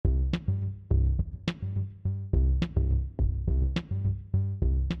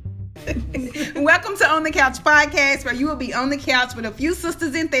Welcome to On the Couch podcast, where you will be on the couch with a few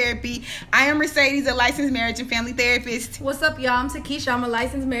sisters in therapy. I am Mercedes, a licensed marriage and family therapist. What's up, y'all? I'm Takesha. I'm a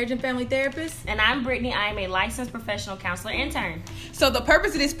licensed marriage and family therapist. And I'm Brittany. I am a licensed professional counselor intern. So the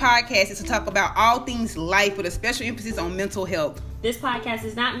purpose of this podcast is to talk about all things life with a special emphasis on mental health. This podcast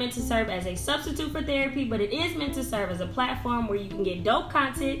is not meant to serve as a substitute for therapy, but it is meant to serve as a platform where you can get dope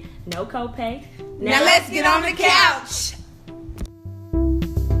content, no copay. Now let's get on the couch.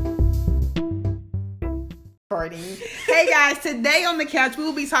 Hey guys, today on the couch we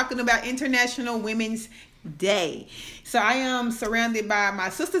will be talking about International Women's Day. So I am surrounded by my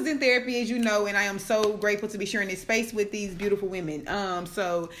sisters in therapy, as you know, and I am so grateful to be sharing this space with these beautiful women.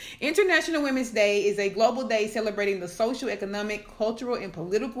 So International Women's Day is a global day celebrating the social, economic, cultural, and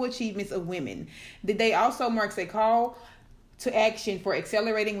political achievements of women. The day also marks a call to action for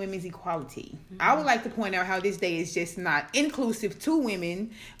accelerating women's equality. I would like to point out how this day is just not inclusive to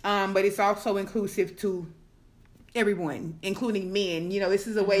women, but it's also inclusive to everyone, including men. You know, this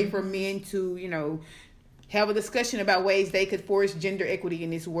is a way for men to, you know, have a discussion about ways they could force gender equity in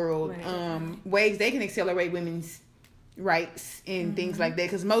this world, ways they can accelerate women's rights and things like that.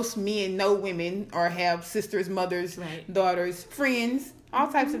 Because most men know women or have sisters, mothers, daughters, friends, all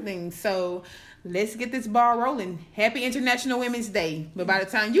types of things. So let's get this ball rolling. Happy International Women's Day. But by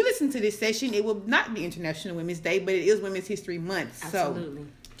the time you listen to this session, it will not be International Women's Day, but it is Women's History Month. Absolutely.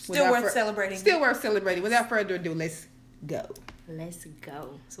 So Still worth celebrating. Still worth celebrating. Without further ado, let's go. Let's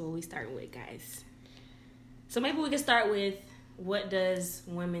go. So what we starting with, guys? So maybe we can start with, what does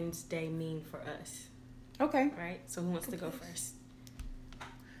Women's Day mean for us? Okay. Right? So who wants to go first?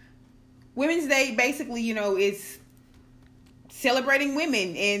 Women's Day, basically, you know, is celebrating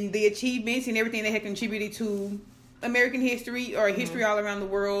women and the achievements and everything they have contributed to American history or history all around the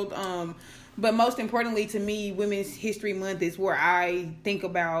world. But most importantly to me, Women's History Month is where I think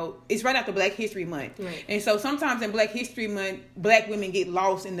about, it's right after Black History Month. Right. And so sometimes in Black History Month, Black women get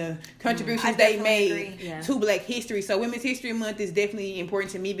lost in the contributions they made to Black history. So Women's History Month is definitely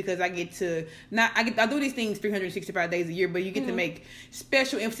important to me because I get to, I do these things 365 days a year, but you get to make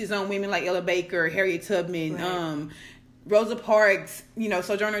special emphasis on women like Ella Baker, Harriet Tubman, Rosa Parks, you know,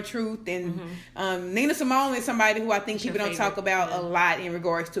 Sojourner Truth, and Nina Simone is somebody who I think people don't talk about a lot in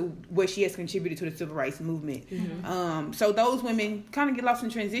regards to what she has contributed to the civil rights movement. So those women kind of get lost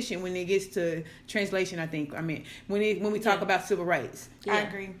in transition when it gets to translation, I think. I mean, when we talk about civil rights. I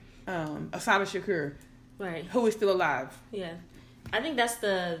agree. Assata Shakur, who is still alive. Yeah. I think that's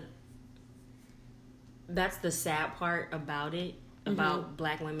the sad part about it, about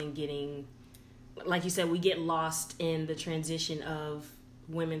Black women getting, like you said, we get lost in the transition of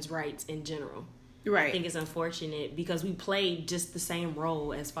women's rights in general. Right. I think it's unfortunate because we played just the same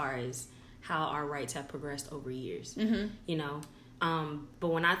role as far as how our rights have progressed over years. You know, but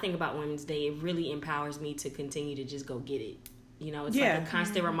when I think about Women's Day, it really empowers me to continue to just go get it. You know, it's like a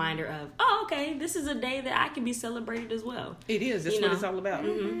constant reminder of, oh, okay, this is a day that I can be celebrated as well. It is. That's what it's all about.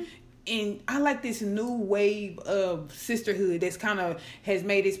 And I like this new wave of sisterhood that's kind of has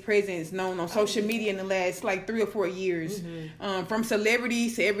made its presence known on social media in the last like 3 or 4 years. From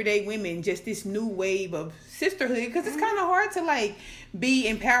celebrities to everyday women, just this new wave of sisterhood. Because it's kind of hard to like be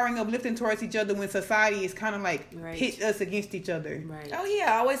empowering, uplifting towards each other when society is kind of like pit us against each other. Right. Oh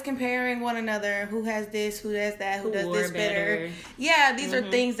yeah, always comparing one another. Who has this? Who has that? Who does this better? Yeah, these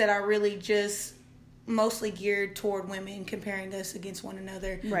are things that are really just mostly geared toward women, comparing us against one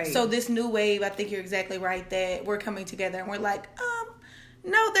another. Right. So this new wave, I think you're exactly right that we're coming together and we're like,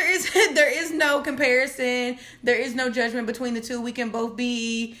 no, there is no comparison. There is no judgment between the two. We can both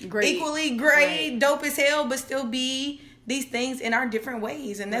be equally great, dope as hell, but still be these things in our different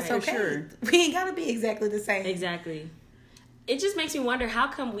ways, and that's okay. Sure. We ain't gotta be exactly the same. Exactly. It just makes me wonder, how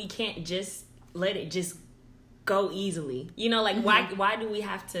come we can't just let it just go easily? You know, like why do we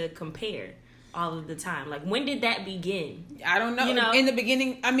have to compare all of the time? Like, when did that begin? I don't know. You know, in the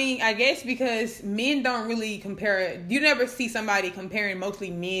beginning, I mean, I guess because men don't really compare. You never see somebody comparing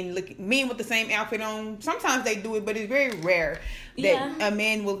mostly men with the same outfit on. Sometimes they do it, but it's very rare that a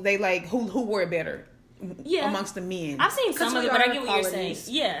man will, they like who wore it better. Amongst the men. I've seen some of it, but I get what you're saying.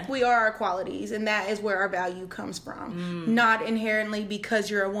 Yeah. We are our qualities, and that is where our value comes from. Not inherently because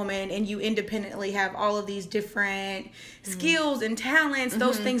you're a woman and you independently have all of these different skills and talents.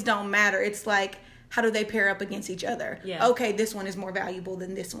 Those things don't matter. It's like, how do they pair up against each other? Yeah. Okay, this one is more valuable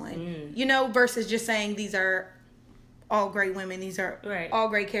than this one. You know, versus just saying these are all great women. These are all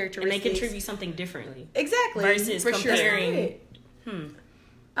great characteristics. And they contribute something differently. Exactly. Versus comparing.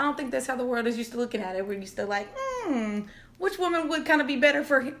 I don't think that's how the world is used to looking at it. We're used to like, which woman would kind of be better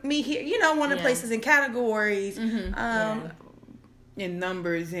for me here? You know, one of the places in categories. in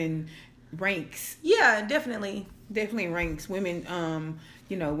numbers and ranks. Yeah, definitely ranks women.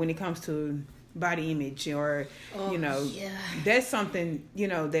 When it comes to body image or that's something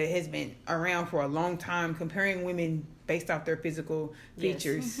that has been around for a long time, comparing women based off their physical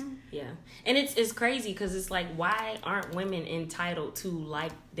features. Mm-hmm. Yeah, and it's crazy because it's like, why aren't women entitled to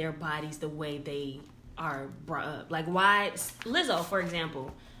like their bodies the way they are brought up? Like, why Lizzo, for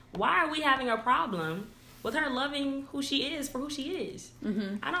example, why are we having a problem with her loving who she is for who she is?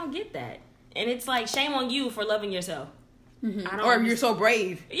 Mm-hmm. I don't get that. And it's like, shame on you for loving yourself. Mm-hmm. Or you're so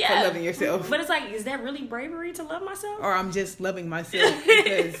brave for loving yourself. But it's like, is that really bravery to love myself? Or I'm just loving myself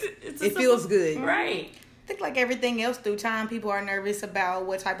because it feels good. Right. I think like everything else through time, people are nervous about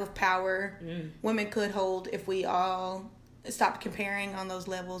what type of power women could hold if we all stopped comparing on those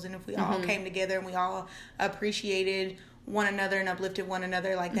levels, and if we all came together and we all appreciated one another and uplifted one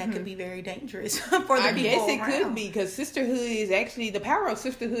another. Like, that could be very dangerous for the people around. I guess it could be, because sisterhood is actually, the power of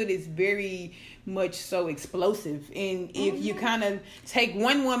sisterhood is very much so explosive. And if you kind of take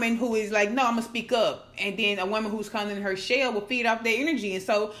one woman who is like, no, I'm gonna speak up, and then a woman who's kind of in her shell will feed off their energy, and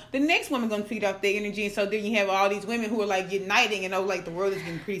so the next woman gonna feed off their energy, and so then you have all these women who are like uniting, and like the world is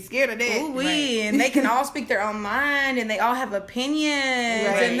getting pretty scared of that. Ooh, and they can all speak their own mind, and they all have opinions,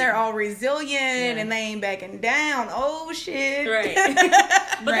 and they're all resilient, and they ain't backing down. Oh shit! Right.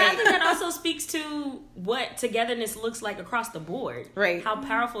 But I think that also speaks to what togetherness looks like across the board. Right. How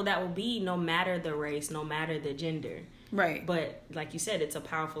powerful that will be, no matter the race, no matter the gender. Right. But like you said, it's a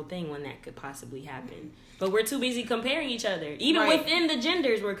powerful thing when that could possibly happen. But we're too busy comparing each other. Even within the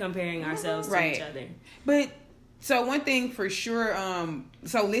genders, we're comparing ourselves to each other. But so one thing for sure,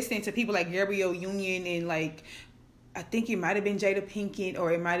 so listening to people like Gabrielle Union and like, I think it might have been Jada Pinkett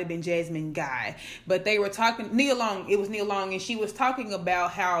or it might have been Jasmine Guy, but they were talking, it was Nia Long, and she was talking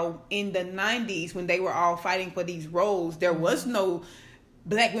about how in the 90s when they were all fighting for these roles, there was no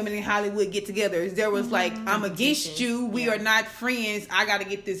black women in Hollywood get togethers. There was like, I'm against you, we are not friends, I got to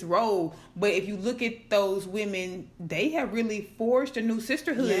get this role. But if you look at those women, they have really forged a new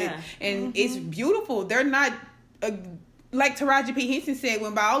sisterhood, and it's beautiful. They're not like Taraji P. Henson said,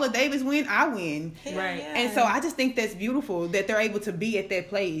 when Viola Davis win, I win. Right. And so I just think that's beautiful that they're able to be at that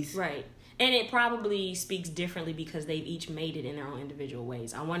place. Right. And it probably speaks differently because they've each made it in their own individual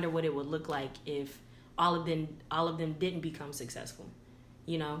ways. I wonder what it would look like if all of them didn't become successful.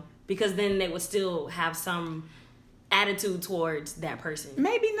 Because then they would still have some attitude towards that person.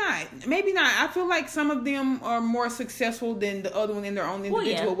 Maybe not. I feel like some of them are more successful than the other one in their own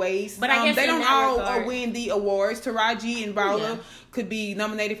individual ways. But I guess they don't all win the awards. Taraji and Viola could be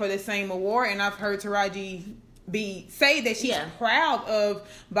nominated for the same award, and I've heard Taraji say that she's proud of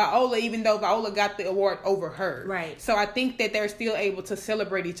Viola, even though Viola got the award over her. Right. So I think that they're still able to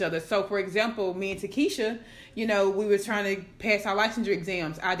celebrate each other. So for example, me and Takesha, we were trying to pass our licensure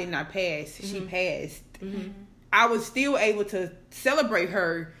exams. I did not pass. She passed. I was still able to celebrate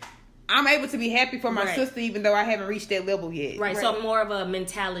her. I'm able to be happy for my sister, even though I haven't reached that level yet. Right. So more of a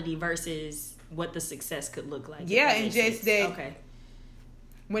mentality versus what the success could look like. Yeah, and just that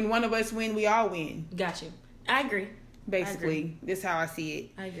when one of us win, we all win. Got you. I agree. Basically, that's how I see it.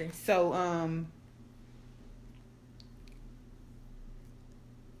 I agree. So,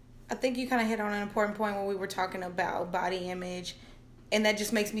 I think you kind of hit on an important point when we were talking about body image, and that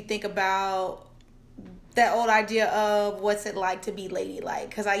just makes me think about that old idea of what's it like to be ladylike,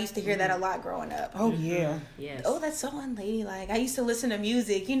 because I used to hear that a lot growing up. Oh yeah. Yes. Oh, that's so unladylike. I used to listen to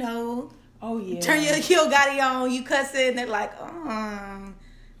music, Oh yeah. Turn your Yo Gotti on, you cussing, and they're like,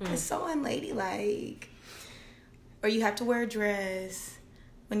 it's so unladylike. Or you have to wear a dress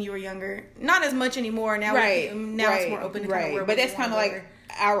when you were younger. Not as much anymore. Now it's more open to kind of wear. But that's kind of like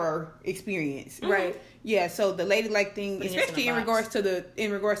our experience. Right. Yeah, so the ladylike thing, especially in regards to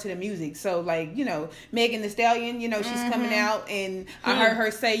the music. So like, Megan Thee Stallion, she's coming out, and I heard her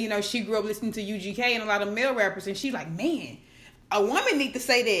say, she grew up listening to UGK and a lot of male rappers, and she's like, man, a woman need to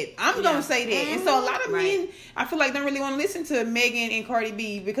say that. I'm gonna say that. And so a lot of men, I feel like, don't really want to listen to Megan and Cardi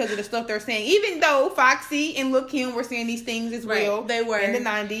B because of the stuff they're saying. Even though Foxy and Lil' Kim were saying these things as well. They were in the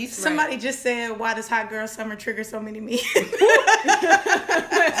 90s. Somebody just said, "Why does Hot Girl Summer trigger so many men?" You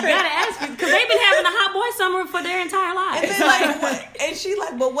gotta ask because they've been having a hot boy summer for their entire lives. And, and she's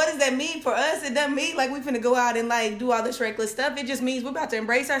like, "But what does that mean for us? It doesn't mean like we finna go out and like do all this reckless stuff. It just means we're about to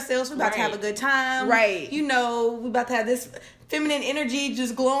embrace ourselves. We're about to have a good time. Right? We're about to have this feminine energy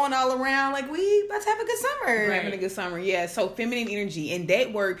just glowing all around. Like, we about to have a good summer. We're having a good summer, yeah. So feminine energy, and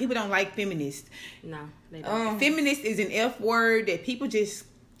that word, people don't like feminist. No, they don't. Feminist is an F word that people just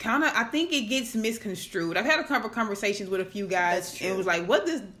kind of, I think it gets misconstrued. I've had a couple conversations with a few guys, and it was like, what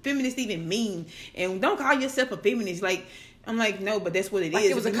does feminist even mean? And don't call yourself a feminist. Like, I'm like, no, but that's what it like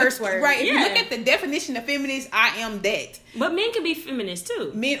is. It was a curse word. Right. If you look at the definition of feminist, I am that. But men can be feminists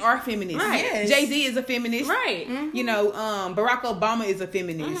too. Men are feminists. Right. Yes. Jay-Z is a feminist. Right. Mm-hmm. You know, Barack Obama is a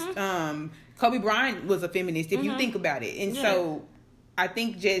feminist. Mm-hmm. Kobe Bryant was a feminist, if you think about it. And so I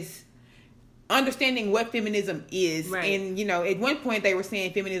think just understanding what feminism is. Right. And, you know, at one point they were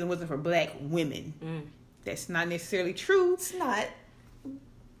saying feminism wasn't for black women. That's not necessarily true. It's not.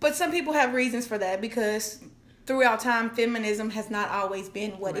 But some people have reasons for that because throughout time, feminism has not always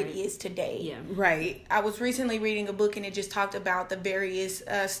been what it is today. Yeah. Right. I was recently reading a book and it just talked about the various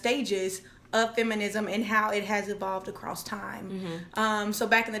stages of feminism and how it has evolved across time. So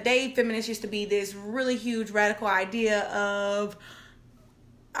back in the day, feminists used to be this really huge radical idea of,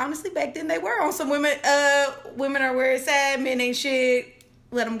 honestly, back then they were on some women are where it's at, men ain't shit,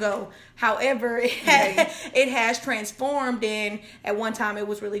 let them go. However, it has transformed, and at one time it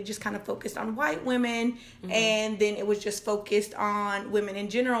was really just kind of focused on white women, and then it was just focused on women in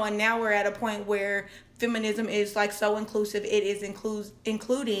general, and now we're at a point where feminism is like so inclusive. It is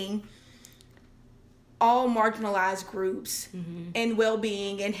including all marginalized groups and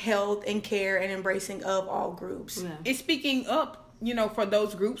well-being and health and care and embracing of all groups. Yeah. It's speaking up, you know, for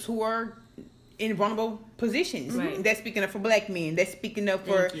those groups who are in vulnerable positions. Right. That's speaking up for black men. That's speaking up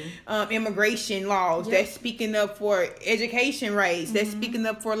for immigration laws. Yep. That's speaking up for education rights. That's speaking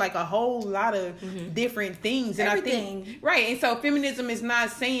up for like a whole lot of different things. And Everything. I think, right. And so feminism is not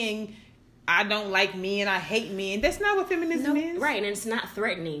saying I don't like men, I hate men. That's not what feminism is. Right, and it's not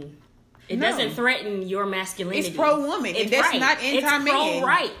threatening. It No. doesn't threaten your masculinity. It's pro-woman, and that's not anti-man. It's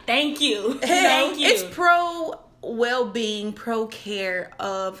pro-right. Thank you. Thank you. It's pro well-being, pro care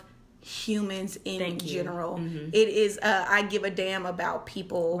of humans in general. It is I give a damn about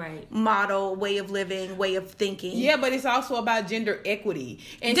people, model, way of living, way of thinking. Yeah, but it's also about gender equity.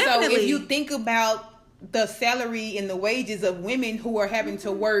 And Definitely. so if you think about the salary and the wages of women who are having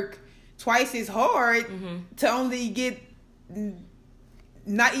to work twice as hard to only get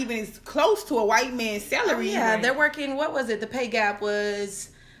not even as close to a white man's salary. Oh, yeah, they're working, what was it? The pay gap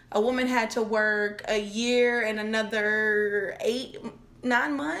was a woman had to work a year and another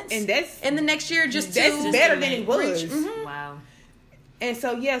 8-9 months, and that's the next year just that's better than it was. Wow. And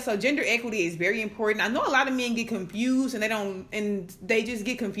so so gender equity is very important. I know a lot of men get confused and they just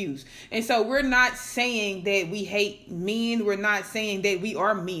get confused. And so we're not saying that we hate men. We're not saying that we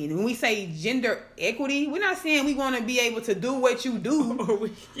are men. When we say gender equity, we're not saying we want to be able to do what you do.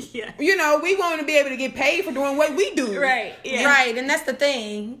 You know, we want to be able to get paid for doing what we do. Right. Yeah. Right, and that's the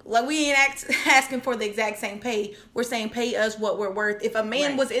thing. Like, we ain't asking for the exact same pay. We're saying pay us what we're worth. If a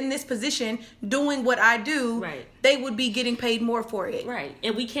man was in this position doing what I do, they would be getting paid more for it. Right.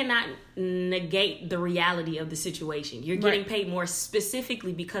 And we cannot negate the reality of the situation. You're getting paid more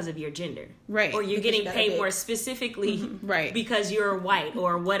specifically because of your gender. Right. Or you're getting paid more specifically because you're white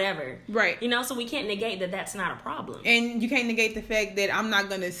or whatever. Right. You know, so we can't negate that that's not a problem. And you can't negate the fact that I'm not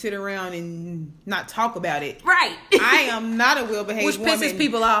going to sit around and not talk about it. Right. I am not a well-behaved woman. Which pisses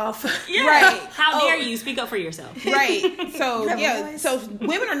people off. Yeah. Right. How dare you speak up for yourself? Right. So, yeah. So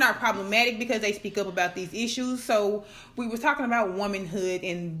women are not problematic because they speak up about these issues. So we were talking about womanhood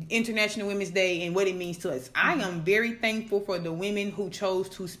and International Women's Day and what it means to us. I am very thankful for the women who chose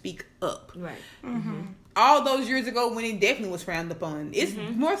to speak up. Right. All those years ago when it definitely was frowned upon. It's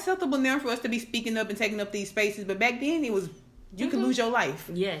more acceptable now for us to be speaking up and taking up these spaces. But back then it was, you could lose your life.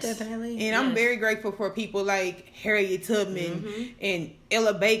 Yes. Definitely. And I'm very grateful for people like Harriet Tubman and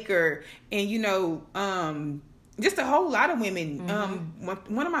Ella Baker and, you know, just a whole lot of women.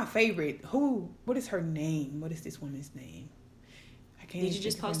 One of my favorite, what is her name? What is this woman's name? I can't. Did you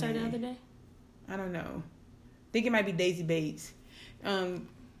just post her the other day? I don't know. I think it might be Daisy Bates. Probably.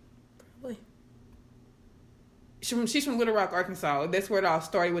 She's from Little Rock, Arkansas. That's where it all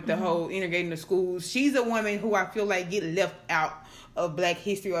started with the whole integrating the schools. She's a woman who I feel like get left out of Black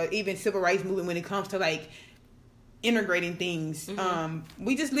history or even civil rights movement when it comes to like integrating things.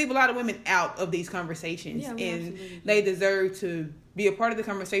 We just leave a lot of women out of these conversations, and they deserve to be a part of the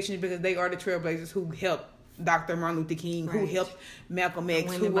conversation because they are the trailblazers who helped Dr. Martin Luther King, who helped Malcolm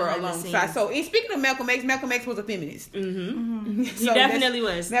X, who were alongside. So, and speaking of Malcolm X was a feminist. So he definitely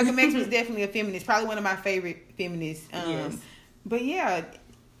was. Malcolm X was definitely a feminist. Probably one of my favorite feminists. But yeah,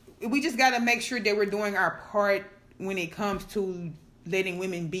 we just got to make sure that we're doing our part when it comes to letting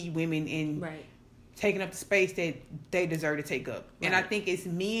women be women and taking up the space that they deserve to take up. And I think as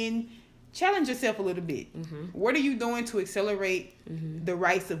men, challenge yourself a little bit. What are you doing to accelerate the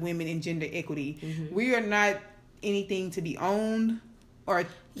rights of women and gender equity? We are not anything to be owned or,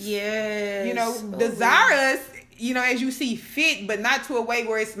 you know, desire us. you know, as you see fit, but not to a way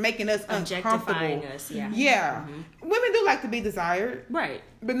where it's making us uncomfortable. Us, yeah. Yeah. Women do like to be desired. Right.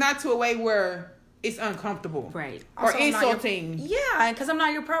 But not to a way where it's uncomfortable. Right. Or also insulting. Yeah, because I'm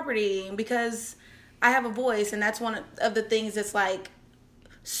not your property. Because I have a voice, and that's one of the things that's like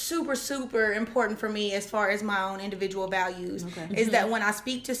super, super important for me as far as my own individual values. Is that when I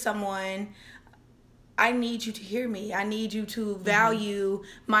speak to someone, I need you to hear me. I need you to value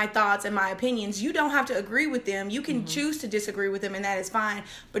my thoughts and my opinions. You don't have to agree with them. You can choose to disagree with them, and that is fine.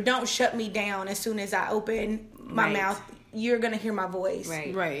 But don't shut me down as soon as I open my mouth. You're going to hear my voice.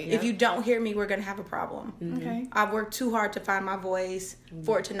 Right. If you don't hear me, we're going to have a problem. Okay. I've worked too hard to find my voice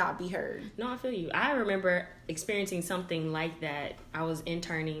for it to not be heard. No, I feel you. I remember experiencing something like that. I was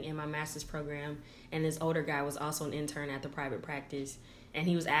interning in my master's program, and this older guy was also an intern at the private practice. And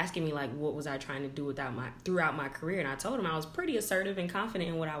he was asking me, like, what was I trying to do throughout my career? And I told him I was pretty assertive and confident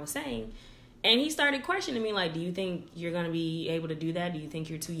in what I was saying. And he started questioning me, like, do you think you're going to be able to do that? Do you think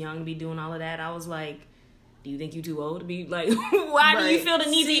you're too young to be doing all of that? I was like, do you think you're too old to be, like, why do you feel the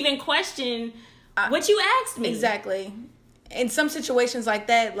need to even question what you asked me? Exactly. In some situations like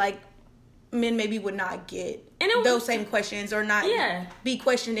that, like, men maybe would not get those same questions or not be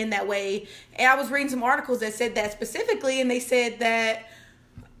questioned in that way. And I was reading some articles that said that specifically, and they said that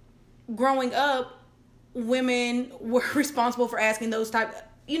growing up, women were responsible for asking those type,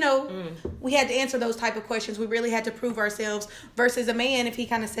 we had to answer those type of questions. We really had to prove ourselves versus a man. If he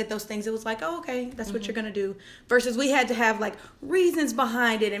kind of said those things, it was like, oh, okay, that's what you're going to do. Versus we had to have like reasons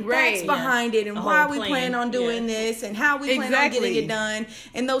behind it and facts behind it and why we plan on doing this and how we plan on getting it done.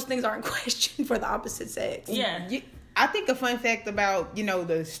 And those things aren't questioned for the opposite sex. Yeah. I think a fun fact about,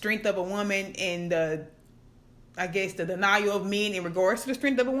 the strength of a woman and the denial of men in regards to the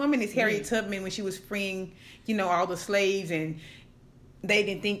strength of a woman is Harriet Tubman when she was freeing, all the slaves, and they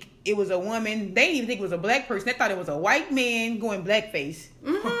didn't think it was a woman. They didn't even think it was a black person. They thought it was a white man going blackface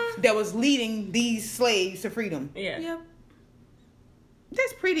that was leading these slaves to freedom. Yeah. Yep.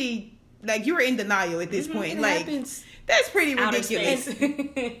 That's pretty, like, you were in denial at this point. Like, that's pretty ridiculous.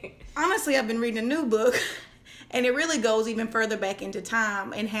 Honestly, I've been reading a new book, and it really goes even further back into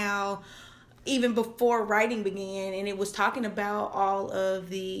time and how even before writing began, and it was talking about all of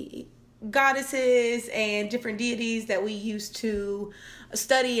the goddesses and different deities that we used to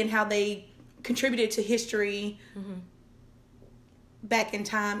study and how they contributed to history back in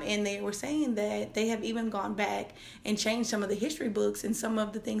time. And they were saying that they have even gone back and changed some of the history books and some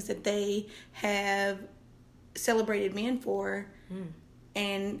of the things that they have celebrated men for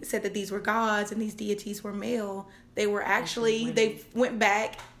and said that these were gods and these deities were male. They were actually they went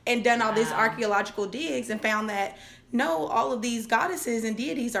back and done all these archaeological digs and found that no, all of these goddesses and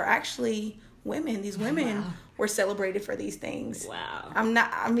deities are actually women. These women were celebrated for these things. Wow.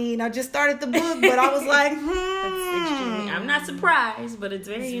 I just started the book, but I was like, I'm not surprised, but it's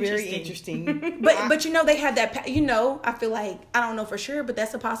very interesting. But they had that, I feel like, I don't know for sure, but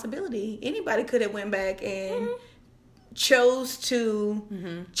that's a possibility. Anybody could have went back and chose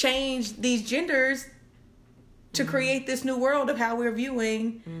to change these genders to create this new world of how we're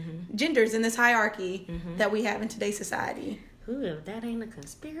viewing genders in this hierarchy that we have in today's society. Ooh, if that ain't a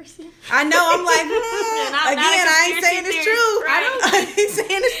conspiracy. I know. I'm like, I ain't saying it's true. I ain't saying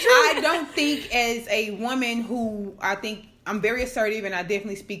it's true. I don't think, as a woman who I think I'm very assertive and I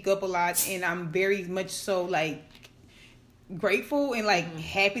definitely speak up a lot, and I'm very much so like grateful and like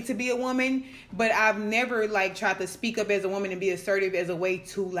happy to be a woman, but I've never like tried to speak up as a woman and be assertive as a way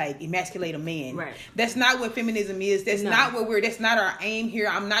to like emasculate a man. Right. That's not what feminism is. That's not what that's not our aim here.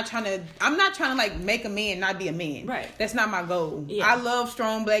 I'm not trying to like make a man not be a man. Right. That's not my goal. Yeah. I love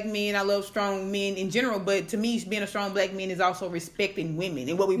strong black men. I love strong men in general, but to me, being a strong black man is also respecting women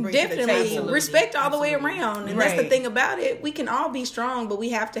and what we bring to the table. Absolutely. Respect all the way around. And that's the thing about it. We can all be strong, but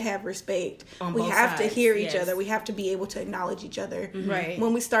we have to have respect. We have to hear each other. We have to be able to acknowledge each other. Right.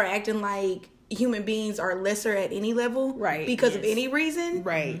 When we start acting like human beings are lesser at any level, because of any reason,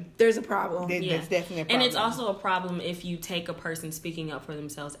 there's a problem. There's definitely a problem. And it's also a problem if you take a person speaking up for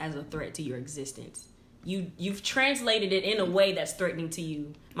themselves as a threat to your existence. You've translated it in a way that's threatening to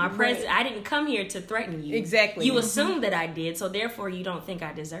you. I didn't come here to threaten you. Exactly. You assume that I did, so therefore you don't think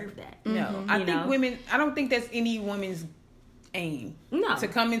I deserve that. No. I think women, I don't think that's any woman's aim. No. To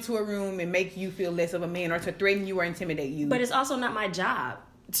come into a room and make you feel less of a man or to threaten you or intimidate you. But it's also not my job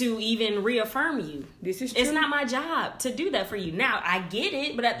to even reaffirm you. This is true. It's not my job to do that for you. Now, I get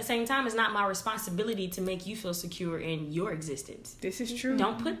it, but at the same time, it's not my responsibility to make you feel secure in your existence. This is true.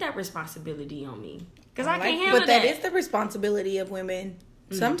 Don't put that responsibility on me. Because I can't handle that. But that is the responsibility of women.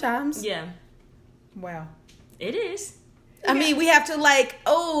 Sometimes. Yeah. Wow. It is. I mean, we have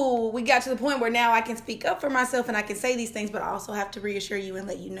to we got to the point where now I can speak up for myself and I can say these things, but I also have to reassure you and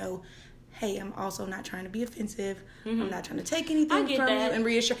let you know, hey, I'm also not trying to be offensive. I'm not trying to take anything from you, and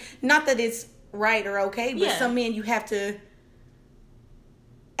reassure. Not that it's right or okay, but some men you have to,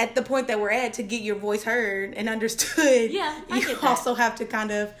 at the point that we're at, to get your voice heard and understood. Yeah, you also have to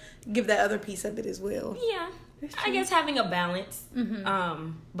kind of give that other piece of it as well. Yeah. I guess having a balance,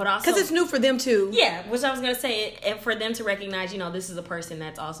 but also because it's new for them too. Yeah, which I was gonna say, and for them to recognize, this is a person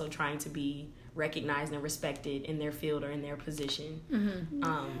that's also trying to be recognized and respected in their field or in their position.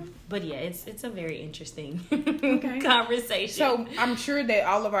 But yeah, it's a very interesting conversation. So I'm sure that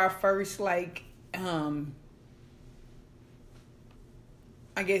all of our first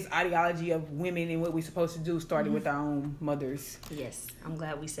I guess ideology of women and what we're supposed to do started with our own mothers. Yes, I'm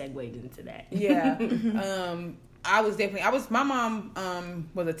glad we segued into that. Yeah. My mom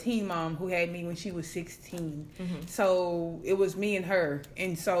was a teen mom who had me when she was 16. So it was me and her.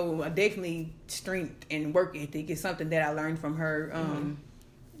 And so definitely strength and work ethic is something that I learned from her.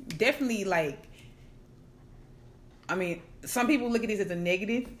 Definitely some people look at this as a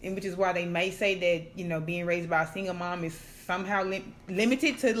negative, and which is why they may say that, being raised by a single mom is somehow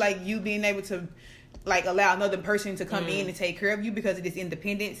limited to you being able to allow another person to come in and take care of you because of this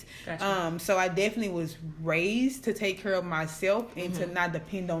independence. Gotcha. So I definitely was raised to take care of myself and to not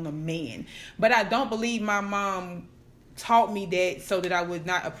depend on a man. But I don't believe my mom taught me that so that I would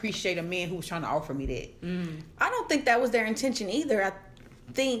not appreciate a man who was trying to offer me that. I don't think that was their intention either. I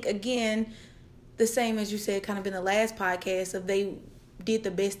think, again, the same as you said kind of in the last podcast, of they did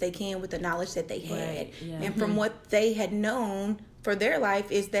the best they can with the knowledge that they had. Right, yeah. And from what they had known for their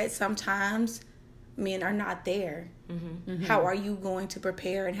life is that sometimes men are not there. How are you going to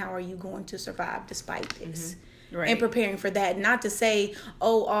prepare and how are you going to survive despite this? Right. And preparing for that. Not to say,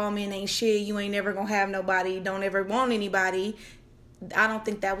 all men ain't shit, you ain't never gonna have nobody, don't ever want anybody. I don't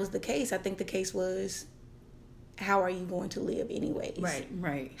think that was the case. I think the case was, how are you going to live anyways?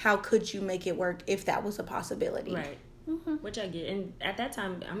 Right. How could you make it work if that was a possibility? Right. Which I get. And at that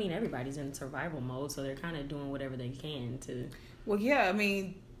time, everybody's in survival mode, so they're kind of doing whatever they can to... Well, yeah,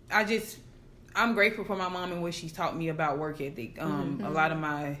 I'm grateful for my mom and what she's taught me about work ethic. A lot of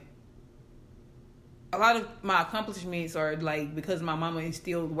my accomplishments are because my mama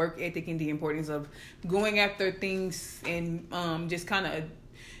instilled work ethic and the importance of going after things and just kind of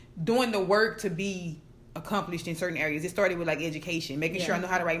doing the work to be accomplished in certain areas. It started with education, making sure I know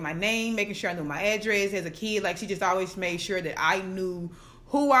how to write my name, making sure I knew my address as a kid. She just always made sure that I knew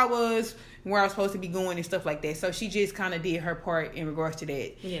who I was, where I was supposed to be going and stuff like that. So she just kind of did her part in regards to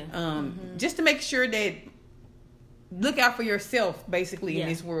that. Yeah. Just to make sure that look out for yourself basically in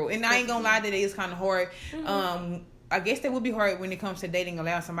this world. And I ain't gonna lie that it is kind of hard. I guess that would be hard when it comes to dating,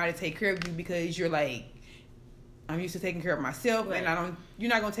 allowing somebody to take care of you because you're I'm used to taking care of myself and you're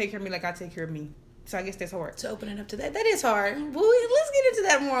not gonna take care of me like I take care of me. So I guess that's hard. So opening up to that is hard. Well, let's get into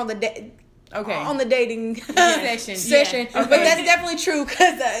that more on the on the dating session. Yeah. Okay. But that's definitely true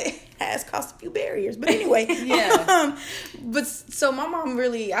because it has caused a few barriers. But anyway, but so my mom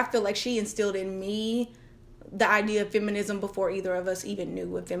really, I feel like she instilled in me the idea of feminism before either of us even knew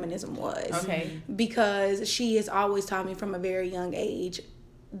what feminism was. Okay. Because she has always taught me from a very young age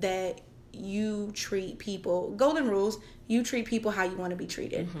that you treat people, golden rules, you treat people how you want to be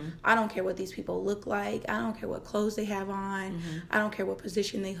treated. I don't care what these people look like. I don't care what clothes they have on. I don't care what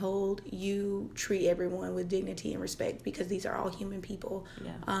position they hold. You treat everyone with dignity and respect because these are all human people.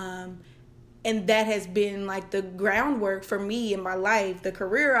 Yeah. And that has been the groundwork for me in my life, the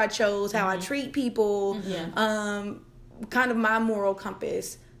career I chose, how I treat people, kind of my moral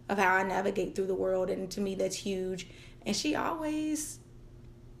compass of how I navigate through the world. And to me, that's huge. And she always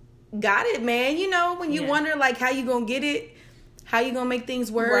got it, man. When you wonder how you gonna get it, how you gonna make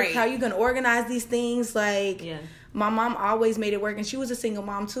things work, how you gonna organize these things. My mom always made it work, and she was a single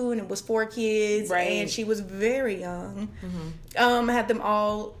mom too, and it was 4 kids, and she was very young. Had them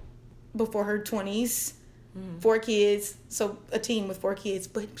all before her 20s. 4 kids, so a team with 4 kids,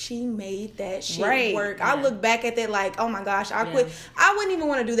 but she made that shit work. Yeah. I look back at that oh my gosh, I quit. I wouldn't even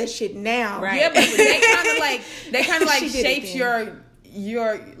want to do that shit now. Right. Yeah, but that kind of shapes your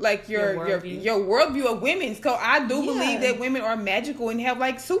worldview of women. So I do believe that women are magical and have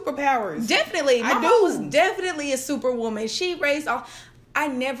superpowers. Definitely. My mom was definitely a superwoman. She raised all.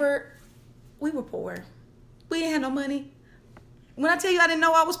 We were poor. We didn't have no money. When I tell you I didn't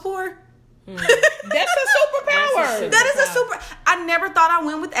know I was poor, that's a superpower. That is a super. I never thought I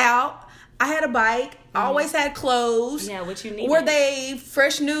went without. I had a bike. I always had clothes. Yeah, what you need. Were they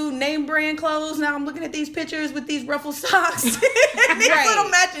fresh, new, name brand clothes? Now I'm looking at these pictures with these ruffled socks. These little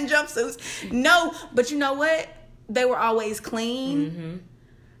matching jumpsuits. No, but you know what? they were always clean.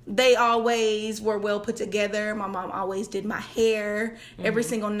 They always were well put together. My mom always did my hair every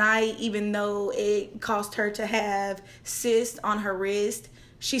single night, even though it caused her to have cysts on her wrist.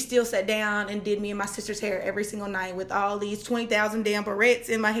 She still sat down and did me and my sister's hair every single night with all these 20,000 damn barrettes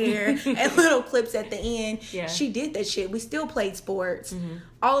in my hair and little clips at the end. Yeah. She did that shit. We still played sports.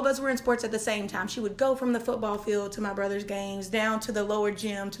 All of us were in sports at the same time. She would go from the football field to my brother's games, down to the lower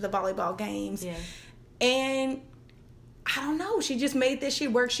gym to the volleyball games. Yeah. And I don't know. She just made this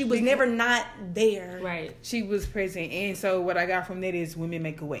shit work. She was never not there. Right. She was present. And so what I got from that is women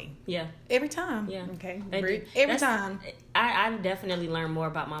make a way. Yeah. Every time. Yeah. Okay. Every time. I've definitely learned more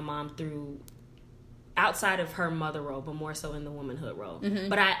about my mom through outside of her mother role, but more so in the womanhood role.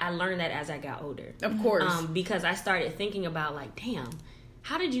 But I learned that as I got older. Of course. Because I started thinking about like, damn,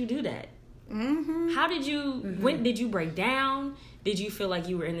 how did you do that? How did you, when did you break down? Did you feel like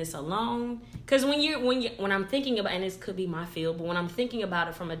you were in this alone? Because when I'm thinking about, and this could be my field, but when I'm thinking about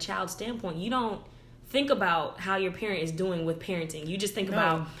it from a child's standpoint, you don't think about how your parent is doing with parenting. You just think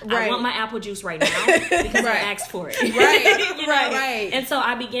about, I want my apple juice right now because I asked for it. Right. And so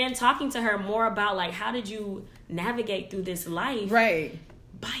I began talking to her more about like, how did you navigate through this life? Right.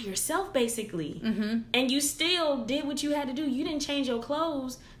 By yourself, basically. And you still did what you had to do. You didn't change your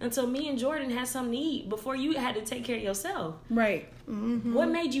clothes until me and Jordan had something to eat before you had to take care of yourself. Right. What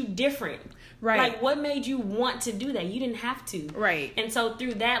made you different? Right. Like, what made you want to do that? You didn't have to. Right. And so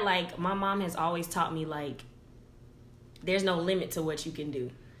through that, like, my mom has always taught me, like, there's no limit to what you can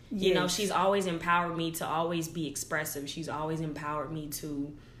do. Yes. You know, she's always empowered me to always be expressive. She's always empowered me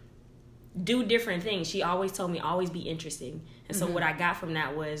to do different things. She always told me always be interesting. And so what I got from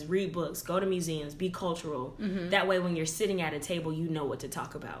that was read books, go to museums, be cultural. That way when you're sitting at a table, you know what to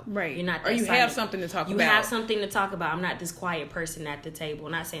talk about. Right. You're not or you have something to talk about. You have something to talk about. I'm not this quiet person at the table.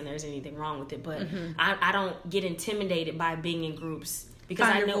 I'm not saying there's anything wrong with it, but I don't get intimidated by being in groups. Because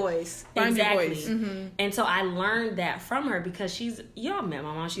Find I know your voice. Exactly. Find your voice. And so I learned that from her because y'all met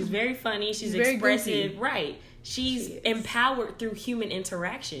my mom. She's very funny. She's expressive. Right. She's empowered through human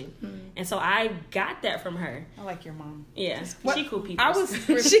interaction. And so I got that from her. I like your mom. Yeah. She cool people. I was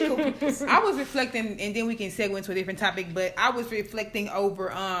reflecting, and then we can segue into a different topic, but I was reflecting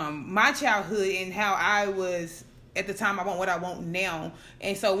over my childhood and how I was at the time. I want what I want now.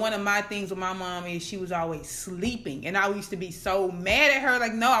 And so one of my things with my mom is she was always sleeping, and I used to be so mad at her,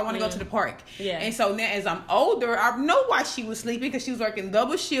 like, no, I want to go to the park. And so now as I'm older, I know why she was sleeping, because she was working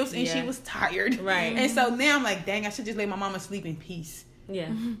double shifts and she was tired. Right. And so now I'm like, dang, I should just let my mama sleep in peace. Yeah.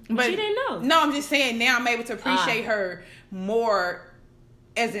 But she didn't know. No, I'm just saying now I'm able to appreciate her more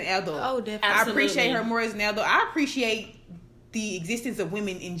as an adult. Oh, definitely. I appreciate her more as an adult. I appreciate the existence of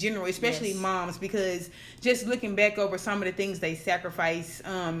women in general, especially moms, because just looking back over some of the things they sacrifice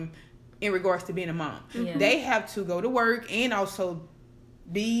in regards to being a mom, they have to go to work and also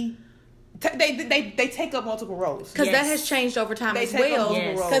be. They take up multiple roles, because that has changed over time as well.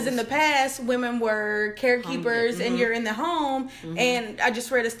 Because in the past, women were carekeepers, and you're in the home. And I just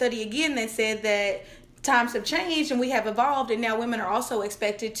read a study again that said that times have changed and we have evolved, and now women are also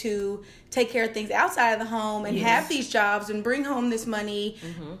expected to take care of things outside of the home and have these jobs and bring home this money,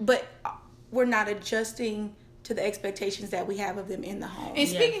 but we're not adjusting to the expectations that we have of them in the home. And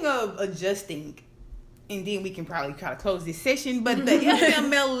speaking of adjusting, and then we can probably try to close this session, but the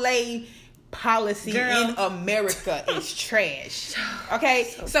FMLA policy in America is trash.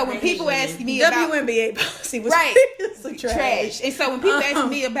 Okay, so when people ask me about WNBA policy was trash. And so when people ask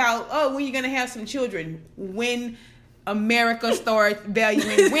me about, when you're gonna have some children, when America starts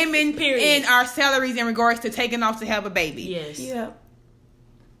valuing women and our salaries in regards to taking off to have a baby. Yes. Yeah.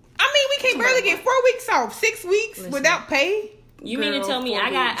 I mean, we can barely get 4 weeks off, 6 weeks without pay. You mean to tell me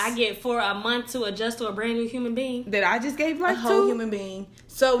I get for a month to adjust to a brand new human being that I just gave life to? A whole human being.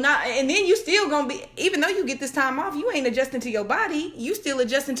 So now, and then you still gonna be, even though you get this time off, you ain't adjusting to your body. You still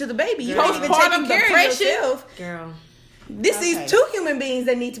adjusting to the baby. You ain't even taking care of yourself, girl. This is two human beings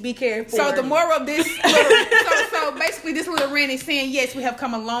that need to be cared for. So the moral of this, so basically, this little rant is saying, yes, we have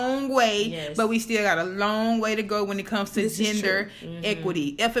come a long way, but we still got a long way to go when it comes to gender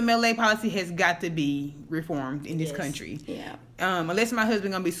equity. FMLA policy has got to be reformed in this country. Yeah. Unless my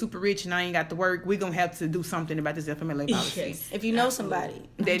husband gonna be super rich and I ain't got to work, we gonna have to do something about this FMLA policy. If you know somebody,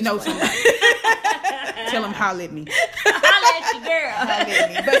 they know somebody. Tell them holler at me. Holler at you, girl. Holler at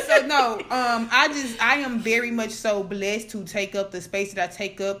me. But so no, I am very much so blessed to take up the space that I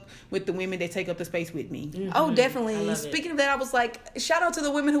take up with the women that take up the space with me. Mm-hmm. Oh, definitely. Speaking of that, I was like, shout out to the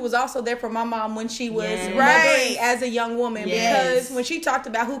women who was also there for my mom when she was mothering as a young woman, because when she talked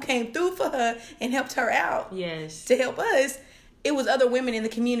about who came through for her and helped her out, to help us. it was other women in the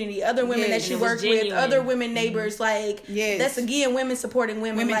community, other women that she worked with, other women neighbors. Like, that's again women supporting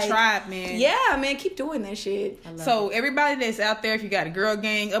women. Women like, tribe, man. Yeah, man, keep doing that shit. So everybody that's out there, if you got a girl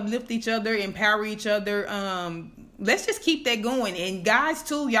gang, uplift each other, empower each other. Let's just keep that going. And guys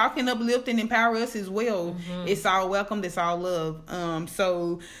too, y'all can uplift and empower us as well. It's all welcome. It's all love.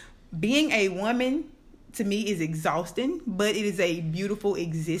 So being a woman, to me, is exhausting, but it is a beautiful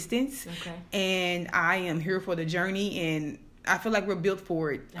existence. Okay. And I am here for the journey, and I feel like we're built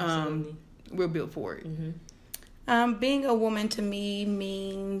for it. Absolutely. We're built for it. Being a woman to me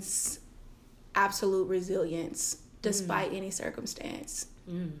means absolute resilience despite any circumstance.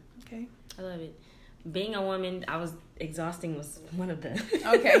 Okay. I love it. Being a woman, exhausting was one of the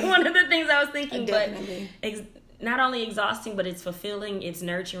okay one of the things I was thinking. Definitely. But not only exhausting, but it's fulfilling, it's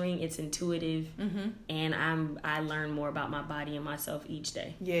nurturing, it's intuitive, and I learn more about my body and myself each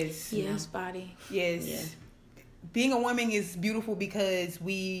day. Yes. Yes, body. Yes. Yeah. Being a woman is beautiful because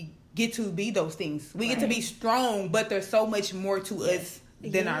we get to be those things. We get to be strong, but there's so much more to us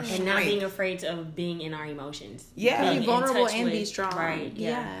than our strength. And not being afraid of being in our emotions. Yeah. Be vulnerable and be strong. Right.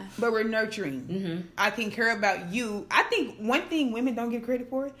 Yeah. But we're nurturing. I can care about you. I think one thing women don't get credit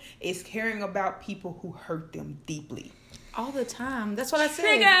for is caring about people who hurt them deeply. All the time. That's what I said.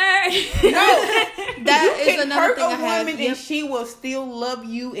 Trigger. No, That you is can another hurt thing I a have. woman and she will still love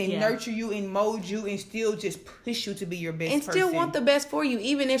you and Yeah. nurture you and mold you and still just push you to be your best And person. still want the best for you,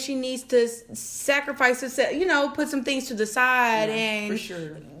 even if she needs to sacrifice herself, put some things to the side and for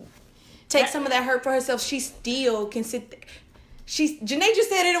sure. take some of that hurt for herself. She still can sit there. Janae just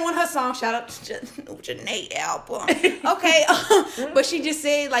said it on her song. Shout out to Janae album. Okay. But she just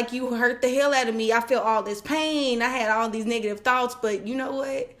said, like, you hurt the hell out of me. I feel all this pain. I had all these negative thoughts, but you know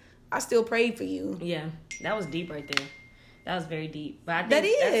what? I still prayed for you. Yeah, that was deep right there. That was very deep. But I think That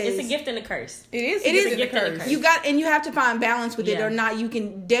is. it's a gift and a curse. It is. It is a gift and a curse. You have to find balance with it, Yeah. or not. You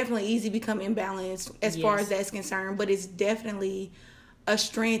can definitely easily become imbalanced as far Yes. as that's concerned. But it's definitely a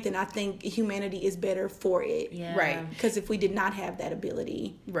strength, and I think humanity is better for it. Yeah. Right. Because if we did not have that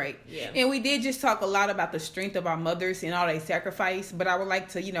ability, Right. Yeah. And we did just talk a lot about the strength of our mothers and all they sacrifice, but I would like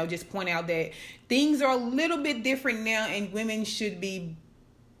to, just point out that things are a little bit different now, and women should be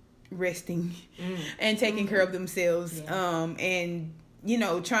resting and taking care of themselves. And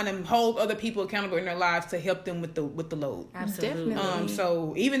trying to hold other people accountable in their lives to help them with the load. Absolutely. Definitely.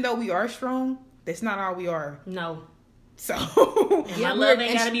 So even though we are strong, that's not all we are. No. So And Yeah, my love we're-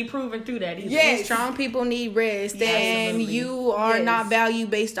 ain't got to be proven through that either. Yes. strong people need rest, Yeah, and absolutely. you are Yes. not valued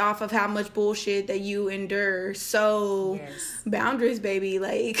based off of how much bullshit that you endure. So Yes. boundaries, baby,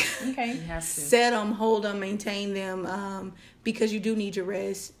 like okay. You have to. set them, hold them, maintain them, because you do need your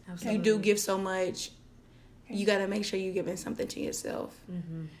rest. Absolutely. You do give so much. You got to make sure you're giving something to yourself.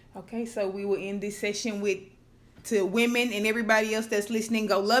 Okay, so we will end this session to women and everybody else that's listening.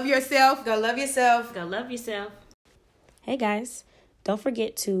 Go love yourself. Go love yourself. Go love yourself. Hey guys, don't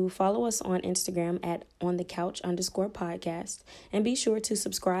forget to follow us on Instagram at onthecouch_podcast and be sure to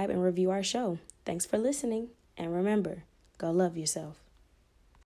subscribe and review our show. Thanks for listening, and remember, go love yourself.